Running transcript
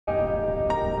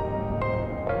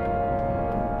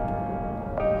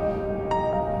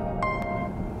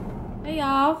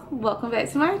y'all, welcome back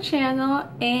to my channel.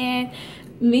 And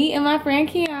me and my friend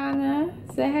Kiana.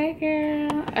 Say hey,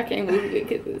 girl. I can't move it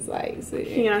because it's like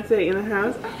Beyonce in the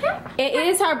house. It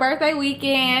is her birthday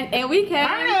weekend and we came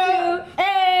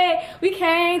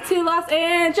to Los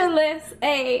Angeles.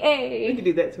 Hey. We could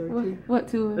do that tour too. What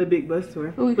tour? A big bus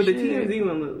tour. But the TMZ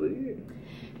one look weird.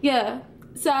 Yeah.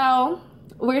 So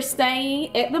we're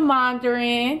staying at the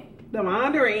Mandarin.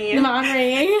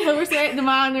 We're staying at the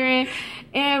Mandarin.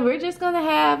 And we're just gonna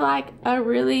have like a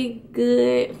really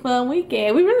good, fun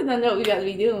weekend. We really don't know what we gotta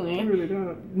be doing. We really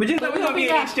don't. But just like we're gonna be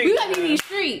in these streets. We gotta be in these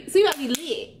streets. So we gotta be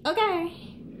lit. Okay.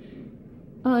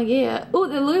 Oh yeah. Oh,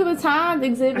 the Louis Vuitton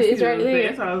exhibit is right there.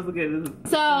 That's what I was looking at.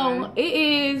 So it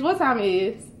is, what time it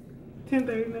is?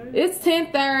 10:30. It's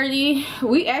 10:30.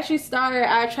 We actually started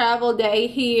our travel day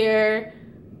here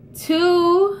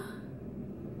to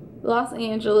Los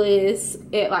Angeles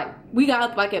at like, we got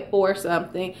up like at 4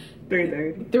 something.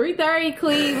 3:30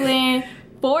 Cleveland,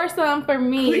 4 something for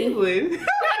me.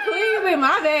 Cleveland,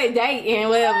 my bad, Dayton,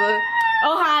 whatever,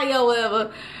 Ohio,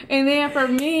 whatever. And then for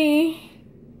me,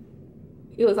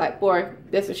 it was like 4.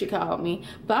 That's what she called me.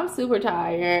 But I'm super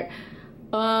tired.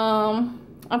 I'm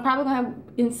probably gonna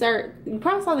insert. You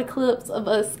probably saw the clips of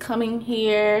us coming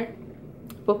here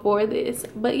before this.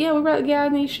 But yeah, we're about to get out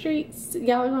in these streets.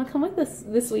 Y'all are gonna come with us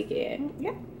this weekend.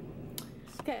 Yeah.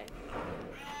 Okay.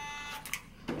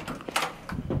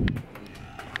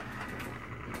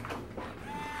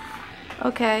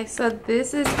 Okay, so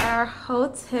this is our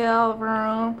hotel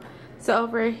room. So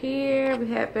over here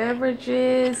we have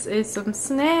beverages and some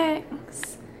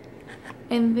snacks.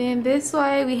 And then this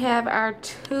way we have our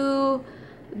 2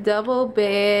 double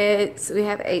beds. We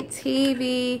have a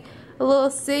TV, a little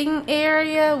sitting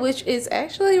area, which is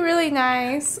actually really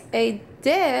nice, a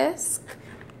desk.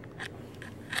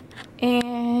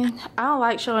 And I don't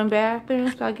like showing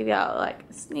bathrooms, but I'll give y'all like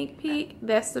a sneak peek.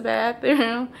 That's the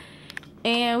bathroom.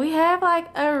 And we have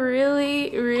like a really,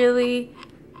 really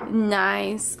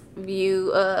nice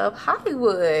view of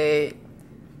Hollywood.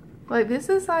 Like, this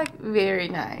is like very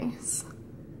nice.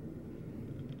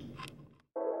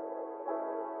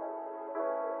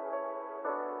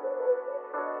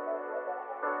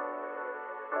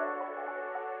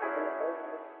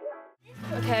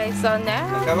 Okay, so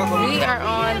now we are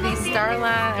on the Star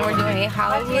Line and we're doing a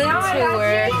Hollywood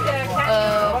tour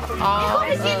of all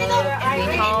of the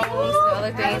homes and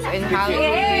other things in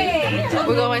Hollywood.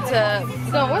 We're going to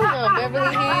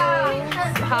Beverly Hills,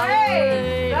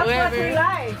 Hollywood, whatever.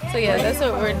 So yeah, that's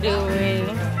what we're doing.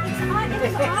 So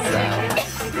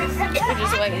we're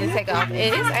just waiting to take off.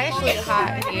 It is actually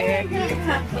hot here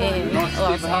in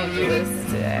Los Angeles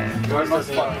today.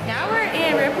 Now we're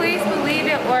in Ripley's Believe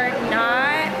It or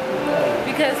Not,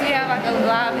 because we have like a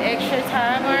lot of extra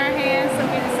time on our hands, so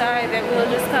we decided that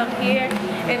we'll just come here.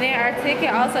 And then our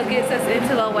ticket also gets us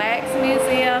into the Wax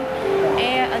Museum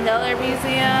and another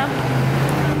museum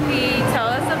he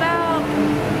told us about.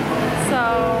 So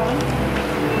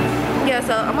yeah,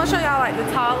 so I'm gonna show y'all like the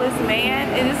tallest man,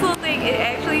 and this little thing, it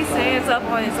actually stands up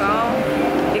on its own.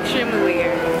 Extremely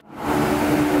weird.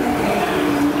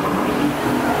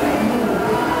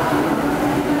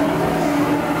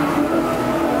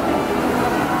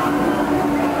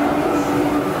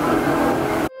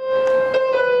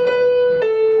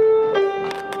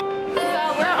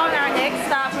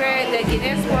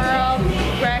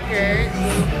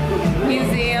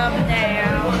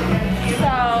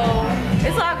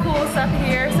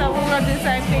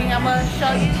 I'm gonna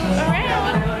show you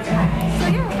around. So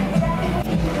yeah.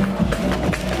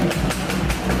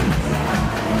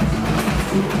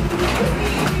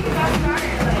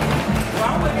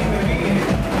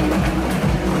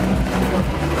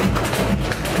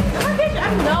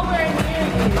 I'm nowhere near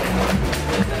you.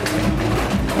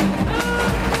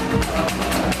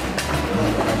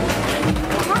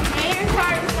 My hands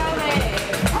hurt so bad.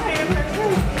 My hands hurt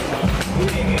too. You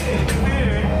didn't get it.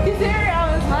 You serious? I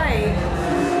was late.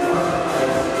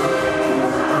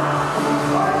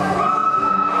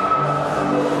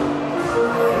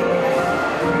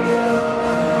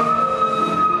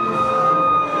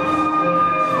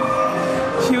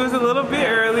 She was a little bit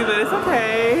early, but it's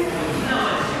okay.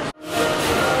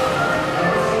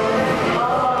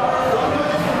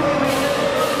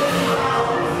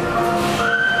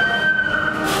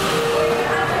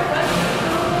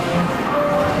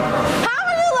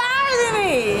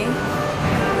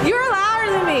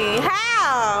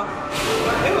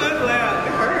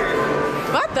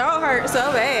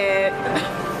 So bad.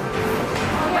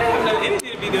 I have no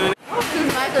energy to be doing it. This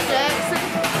is Michael Jackson.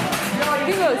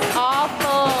 He was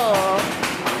awful.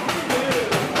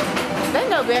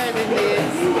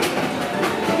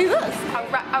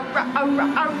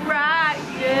 Alright,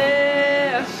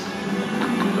 yeah.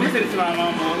 Listen to my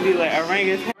mama and be like,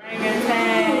 orangutan,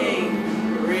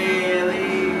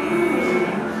 really?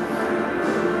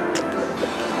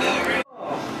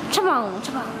 Come on,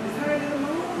 come on.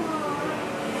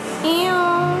 Ew.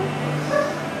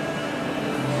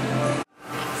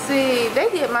 See, they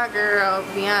did my girl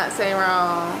Beyonce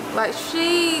wrong. Like,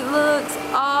 she looks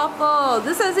awful.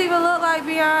 This doesn't even look like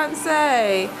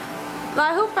Beyonce.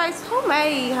 Like, who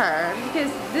made her?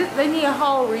 Because they need a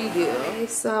whole redo. Okay,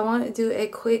 so I want to do a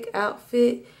quick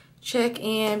outfit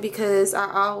check-in because I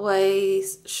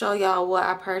always show y'all what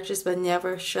I purchased but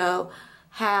never show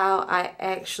how I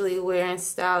actually wear and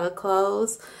style the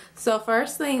clothes. So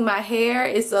first thing, my hair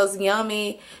is those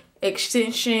yummy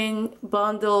extension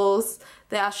bundles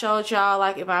that I showed y'all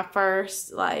like in my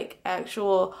first like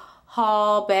actual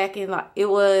haul back in, like, it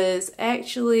was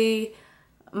actually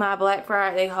my Black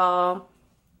Friday haul.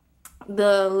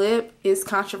 The lip is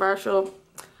controversial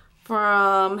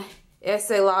from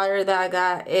Estee Lauder that I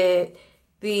got at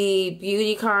the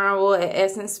Beauty Carnival at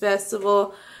Essence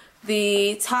Festival.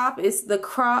 The top is the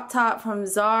crop top from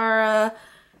Zara,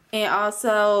 and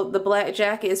also the black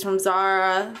jacket is from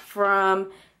Zara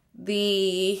from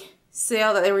the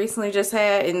sale that they recently just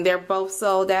had, and they're both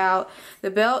sold out.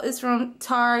 The belt is from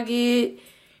Target.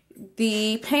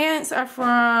 The pants are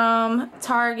from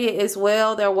Target as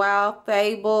well. They're Wild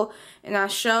Fable, and I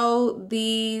showed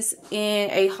these in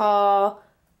a haul,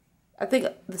 I think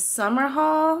the summer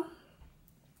haul.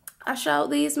 I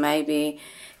showed these maybe,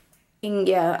 and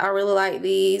yeah, I really like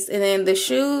these. And then the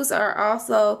shoes are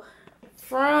also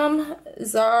from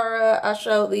Zara. I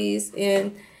showed these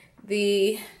in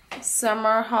the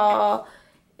summer haul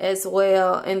as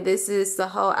well, and this is the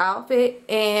whole outfit.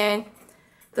 And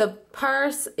the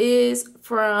purse is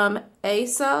from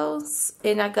ASOS,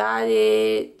 and I got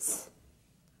it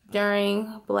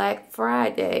during Black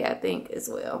Friday, I think, as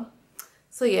well.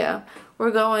 So yeah,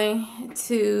 we're going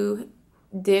to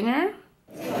dinner.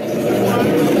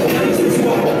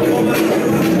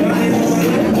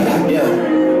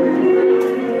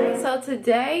 So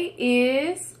today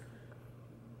is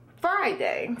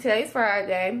Friday. Today's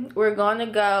Friday. We're gonna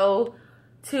go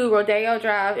to Rodeo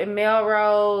Drive in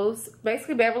Melrose,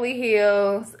 basically Beverly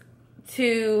Hills,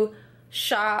 to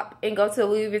shop and go to the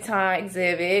Louis Vuitton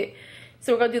exhibit.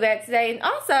 So we're gonna do that today. And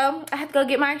also, I have to go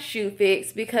get my shoe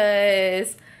fixed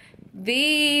because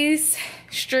these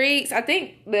streaks, I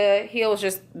think the heel was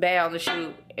just bad on the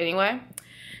shoe anyway.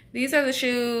 These are the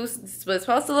shoes. This is what it's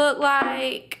supposed to look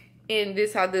like. And this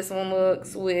is how this one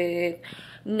looks with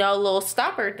no little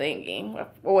stopper thingy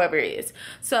or whatever it is.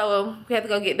 So we have to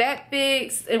go get that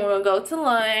fixed, and we're gonna go to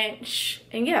lunch,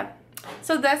 and yeah,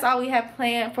 so that's all we have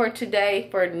planned for today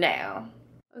for now.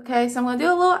 Okay, so I'm gonna do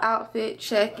a little outfit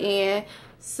check-in.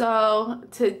 So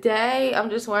today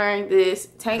I'm just wearing this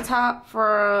tank top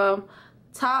from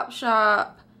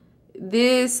Topshop,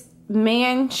 this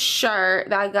men's shirt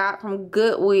that I got from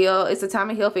Goodwill. It's a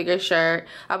Tommy Hilfiger shirt.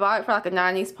 I bought it for like a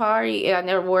 90s party, and I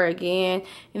never wore it again,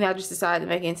 and I just decided to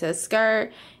make it into a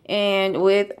skirt. And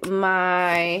with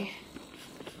my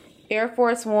Air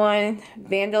Force One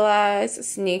vandalized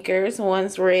sneakers,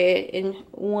 one's red and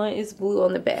one is blue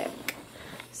on the back.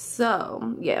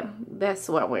 So yeah, that's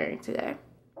what I'm wearing today.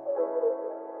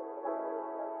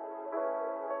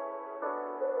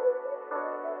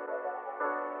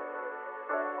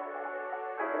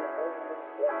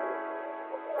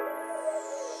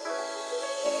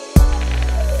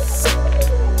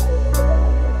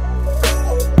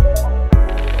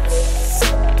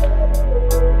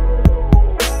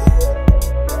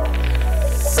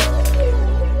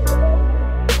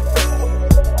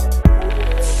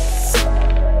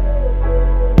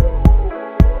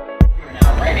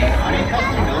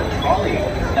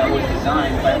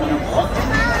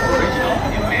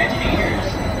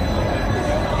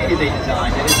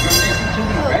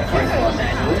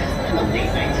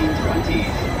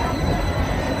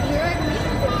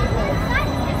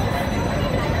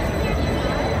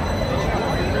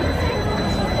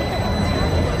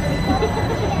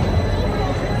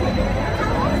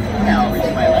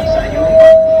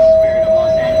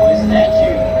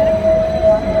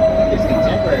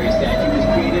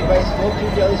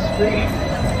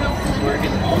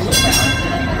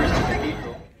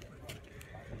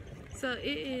 So it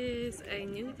is a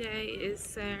new day. It's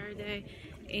Saturday,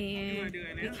 and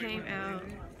we came out.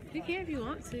 You can if you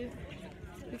want to.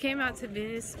 We came out to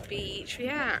Venice Beach. We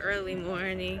had an early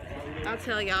morning. I'll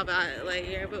tell y'all about it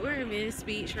later. But we're in Venice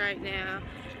Beach right now,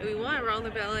 and we want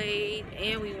rollerblade,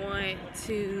 and we want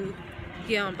to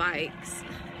get on bikes,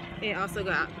 and also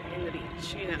go out in the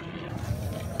beach. You know.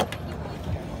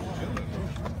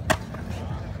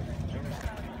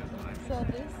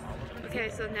 Okay,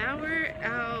 so now we're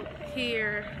out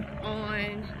here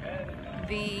on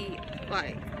the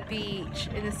beach,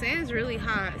 and the sand's really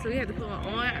hot, so we have to put on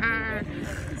our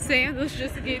sandals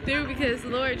just to get through, because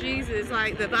Lord Jesus,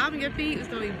 like the bottom of your feet is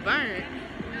gonna be burnt.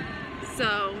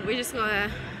 So we're just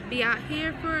gonna be out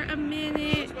here for a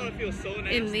minute,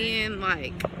 and then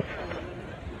like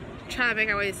try to make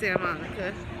our way to Santa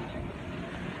Monica.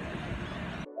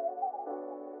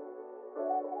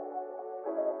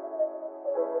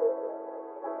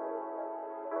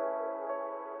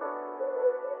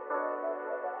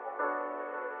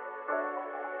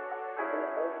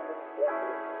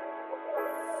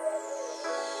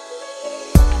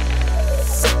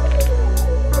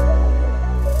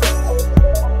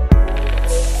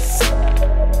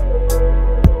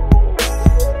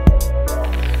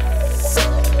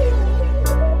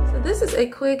 A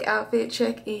quick outfit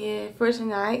check-in for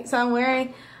tonight. So I'm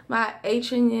wearing my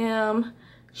H&M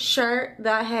shirt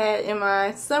that I had in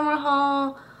my summer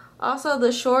haul. Also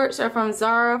the shorts are from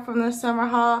Zara from the summer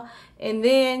haul, and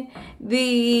then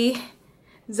the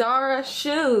Zara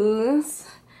shoes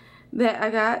that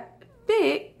I got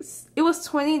fixed. It was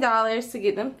 $20 to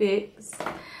get them fixed.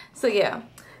 So yeah,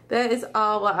 that is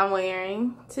all what I'm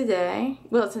wearing today,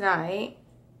 well tonight.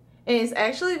 And it's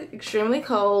actually extremely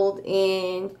cold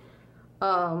in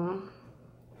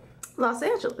Los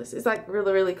Angeles. It's like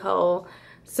really cold,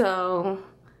 so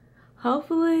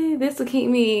hopefully this will keep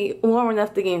me warm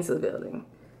enough to get into the building.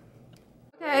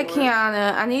 Okay,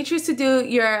 Kiana, I need you to do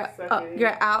your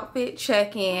outfit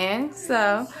check-in.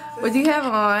 So what do you have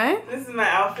on? This is my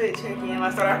outfit check-in.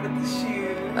 Let's start off with the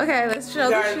shoes. Okay, let's show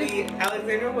the shoes. These are the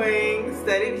Alexander Wang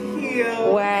studded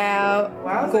heel. Wow,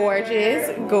 gorgeous.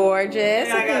 And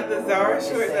I got the Zara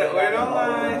shorts that I ordered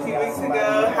online a few weeks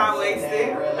ago,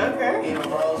 high-waisted. Okay.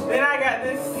 Then I got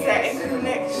this satin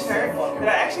crew-neck shirt that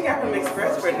I actually got from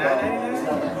Express for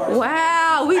 $9.99.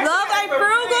 Wow, we love our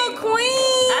frugal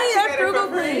queen. Our frugal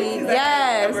queen.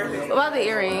 Yes. What about the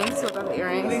earrings?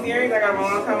 These earrings I got them a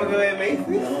long time ago at Macy's.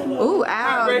 Ooh,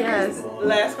 ow, yes.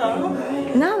 Last call.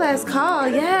 No, last call.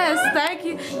 Yes, thank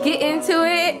you. Get into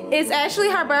it. It's actually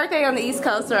her birthday on the East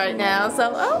Coast right now,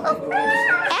 so ow.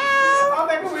 I'm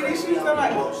back with these shoes. I'm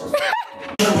like, so,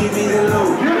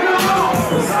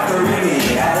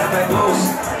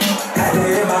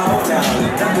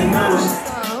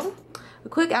 a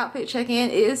quick outfit check-in.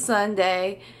 It is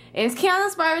Sunday, and it's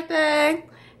Kiana's birthday.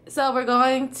 So we're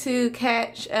going to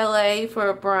catch LA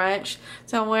for brunch.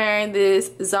 So I'm wearing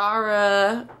this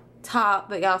Zara top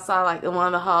that y'all saw like in one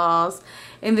of the hauls,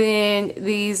 and then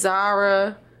the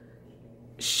Zara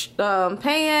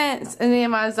pants, and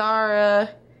then my Zara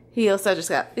heels I just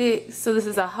got fixed. So this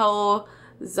is a whole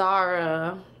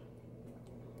Zara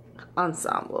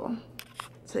ensemble.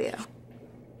 So yeah.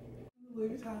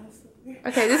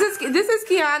 Okay, this is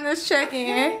Kiana's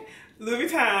check-in. Louis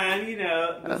Vuitton, you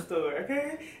know, the store,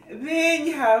 okay? And then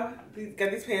you have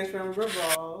got these pants from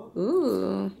Revolve.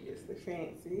 Ooh. Yes, they're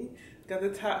fancy. Got the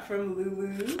top from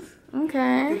Lulu's.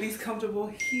 Okay. Got these comfortable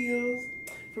heels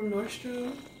from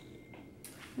Nordstrom.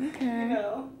 Okay. You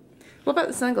know. What about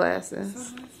the sunglasses?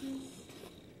 Sunglasses.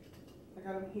 I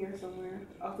got them here somewhere,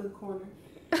 off to the corner.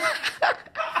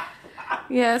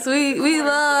 Yes, we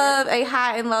love a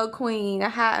high and low queen. A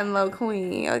high and low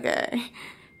queen. Okay.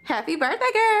 Happy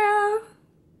birthday, girl.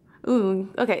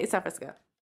 Ooh, okay, it's time for us to go.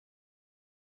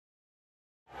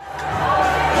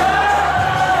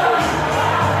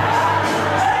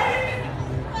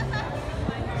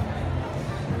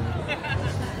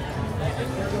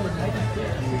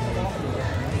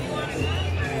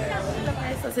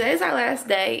 So today's our last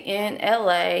day in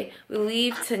LA. We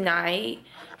leave tonight.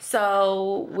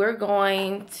 So we're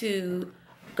going to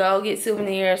go get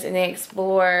souvenirs and then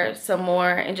explore some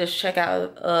more and just check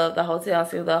out the hotel and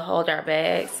see if they'll hold our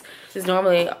bags. Because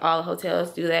normally all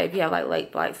hotels do that if you have like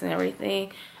late flights and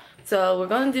everything. So we're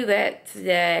going to do that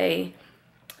today.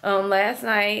 Last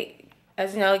night,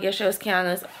 as you know, yesterday was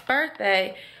Kiana's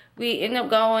birthday. We ended up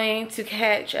going to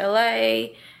catch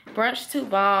LA, brunch to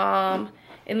bomb,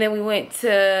 and then we went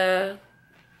to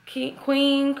Crab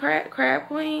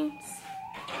Queens.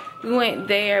 We went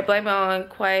there, blame it on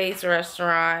Quay's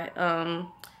restaurant.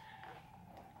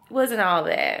 Wasn't all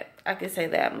that. I can say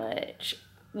that much.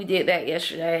 We did that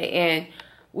yesterday, and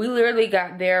we literally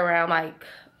got there around like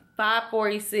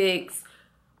 5:46.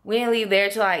 We didn't leave there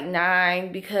till like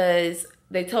 9 because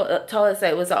they told us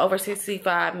that it was an over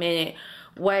 65-minute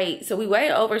wait. So we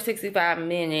waited over 65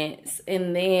 minutes,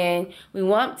 and then we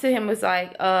went up to him. Was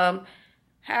like,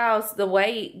 how's the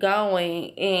wait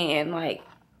going? And like,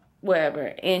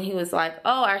 whatever. And he was like,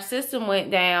 oh, our system went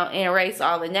down and erased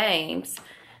all the names.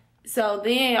 So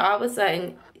then all of a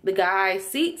sudden the guy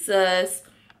seats us,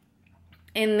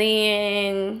 and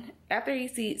then after he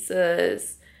seats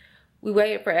us, we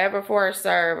waited forever for a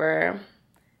server,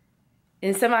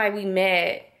 and somebody we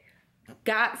met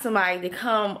got somebody to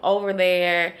come over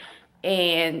there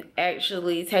and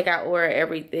actually take our order,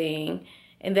 everything.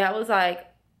 And that was like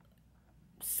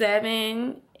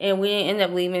 7, and we didn't end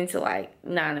up leaving until like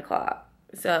 9 o'clock.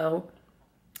 So,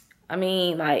 I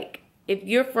mean, like, if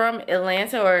you're from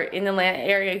Atlanta or in the Atlanta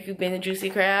area, if you've been to Juicy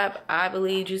Crab, I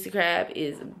believe Juicy Crab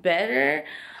is better.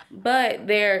 But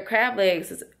their crab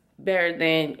legs is better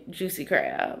than Juicy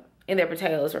Crab. And their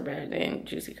potatoes were better than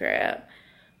Juicy Crab.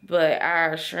 But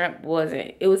our shrimp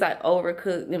wasn't. It was like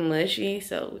overcooked and mushy.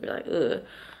 So we were like, ugh.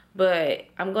 But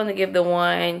I'm going to give the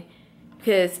one,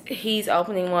 because he's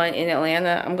opening one in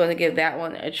Atlanta, I'm going to give that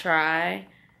one a try.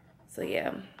 So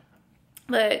yeah.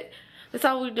 But that's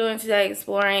all we're doing today,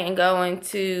 exploring and going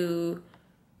to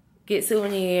get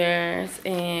souvenirs,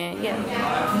 and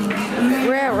yeah.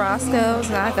 We're at Roscoe's,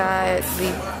 and I got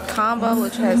the combo,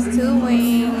 which has 2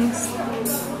 wings,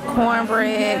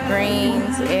 cornbread,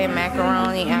 greens, and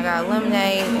macaroni. I got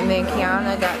lemonade, and then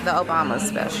Kiana got the Obama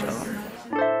special.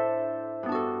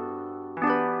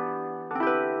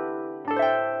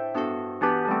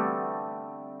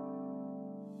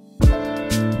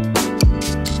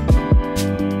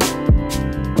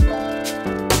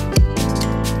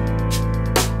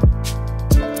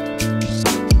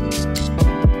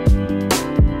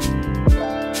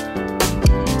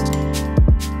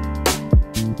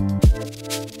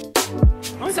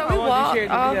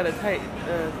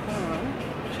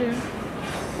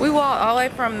 We walked all the way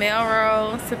from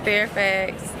Melrose to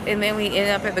Fairfax, and then we ended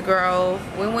up at the Grove.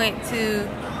 We went to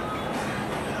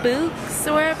Books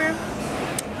or whatever.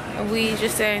 We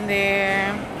just sitting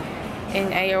there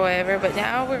and ate or whatever. But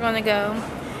now we're gonna go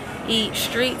eat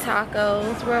street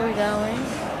tacos. Where are we going?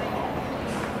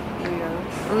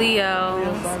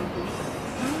 Leo's.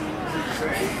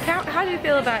 How do you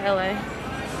feel about LA?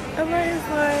 LA is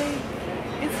like,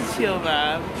 it's a chill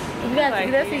vibe.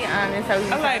 Let's be honest.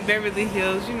 I like Beverly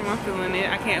Hills. You know, I'm feeling it.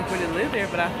 I can't afford to live there,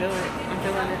 but I feel it. I'm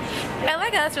feeling it. LA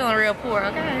got us feeling real poor,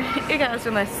 okay? It got us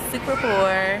feeling super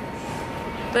poor.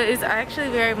 But it's actually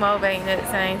very motivating at the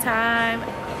same time.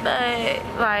 But,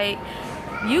 like,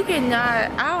 you cannot,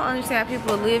 I don't understand how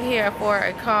people live here, afford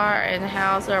a car and a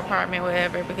house or apartment,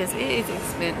 whatever, because it is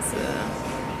expensive.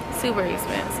 Super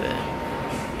expensive.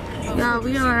 Y'all,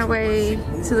 we on our way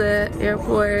to the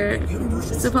airport.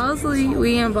 Supposedly,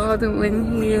 we in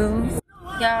Baldwin Hills.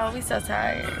 Y'all, we so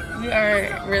tired. We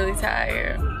are really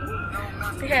tired.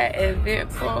 We had an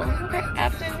eventful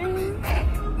afternoon.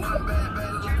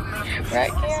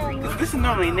 Right, Kim? This is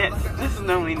normally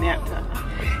nap time.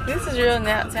 This is real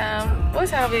nap time. What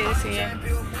time is it here?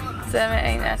 7,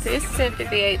 8, 9, 10. It's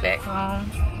 10:58 back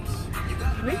home.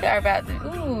 We are about to,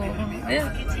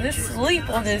 this sleep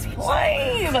on this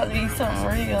plane about to be something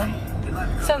real.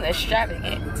 Something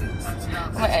extravagant.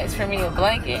 I'm gonna ask for me a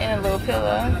blanket and a little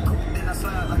pillow.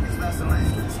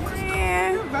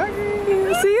 Yeah.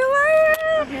 See you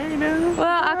later.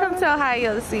 Well, I'll come tell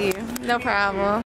Ohio to see you. No problem.